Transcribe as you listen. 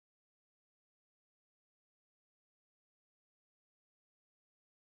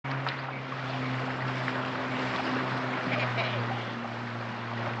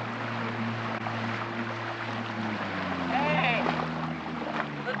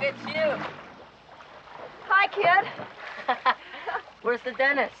it's you. Hi, kid. Where's the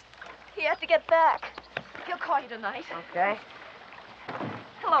dentist? He had to get back. He'll call you tonight. Okay.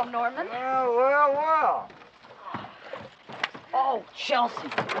 Hello, Norman. Well. Oh, Chelsea,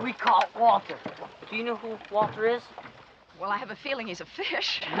 we caught Walter. Do you know who Walter is? Well, I have a feeling he's a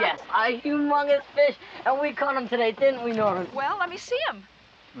fish. Yes, a humongous fish, and we caught him today, didn't we, Norman? Well, let me see him.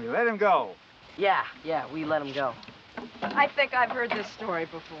 We let him go. Yeah, we let him go. I think I've heard this story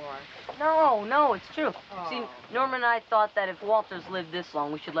before. No, it's true. Oh. See, Norman and I thought that if Walter's lived this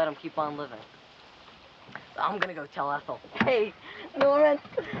long, we should let him keep on living. I'm gonna go tell Ethel. Hey, Norman,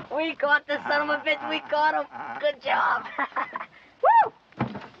 we caught the son of a bitch. We caught him. Good job. Woo!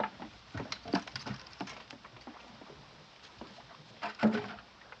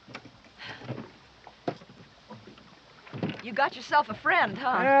 You got yourself a friend,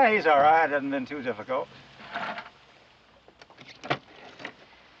 huh? Yeah, he's all right. Hasn't been too difficult.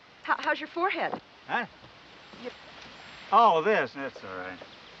 How's your forehead? Huh? Oh, this. That's all right.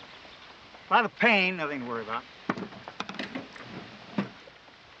 A lot of pain, nothing to worry about.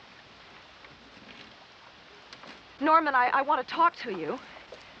 Norman, I want to talk to you.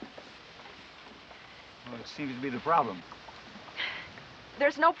 Well, it seems to be the problem.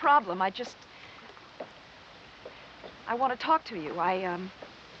 There's no problem. I want to talk to you. I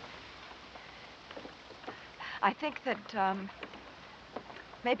think that,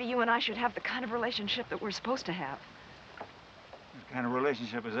 maybe you and I should have the kind of relationship that we're supposed to have. What kind of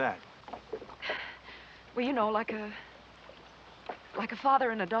relationship is that? Well, you know, like a father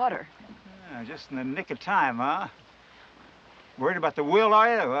and a daughter. Yeah, just in the nick of time, huh? Worried about the will, are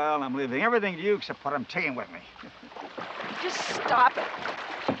you? Well, I'm leaving everything to you except what I'm taking with me. Just stop it.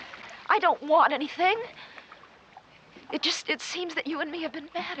 I don't want anything. It seems that you and me have been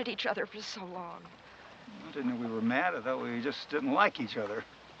mad at each other for so long. I didn't know we were mad. I thought we just didn't like each other.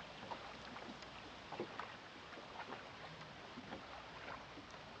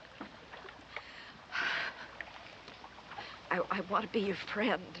 I want to be your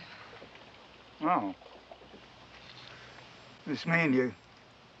friend. Oh. This mean you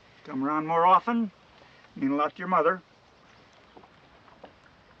come around more often? Mean a lot to your mother.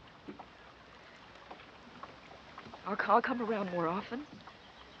 I'll come around more often.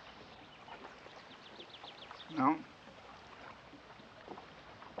 No?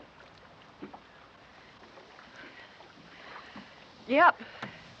 Yep.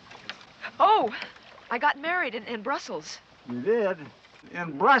 Oh, I got married in Brussels. You did?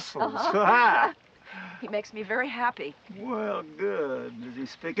 In Brussels? Uh-huh. He makes me very happy. Well, good. Does he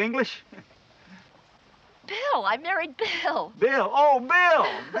speak English? Bill, I married Bill. Bill? Oh,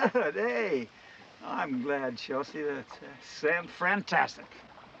 Bill! Good. Hey, I'm glad, Chelsea. That's fantastic.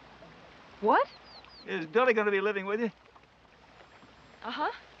 What? Is Billy going to be living with you?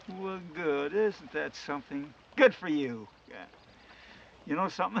 Uh-huh. Well, good. Isn't that something? Good for you. Yeah. You know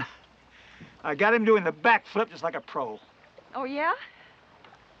something? I got him doing the backflip just like a pro. Oh, yeah?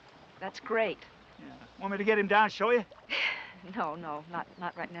 That's great. Yeah. Want me to get him down and show you? No,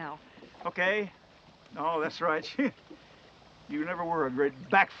 not right now. Okay. No, that's right. You never were a great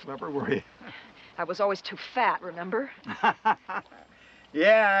backflipper, were you? I was always too fat, remember?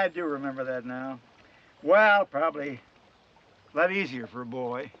 Yeah, I do remember that now. Well, probably a lot easier for a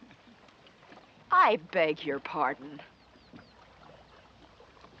boy. I beg your pardon.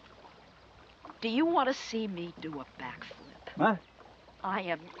 Do you want to see me do a backflip? What? I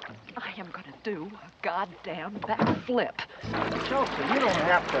am gonna do a goddamn backflip. Chelsea, you don't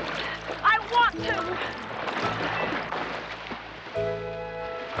have to. I want to!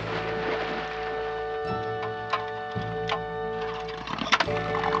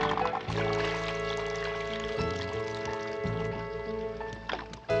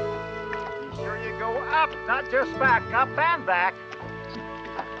 Sure you go up, not just back, up and back.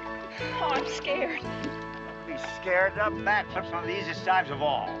 Oh, I'm scared. Be scared up backflip's one of the easiest times of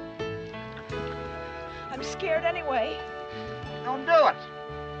all. I'm scared anyway. Don't do it.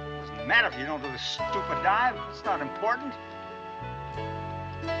 Doesn't matter if you don't do the stupid dive. It's not important.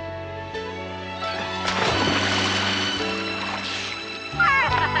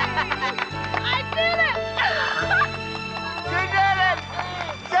 I did it!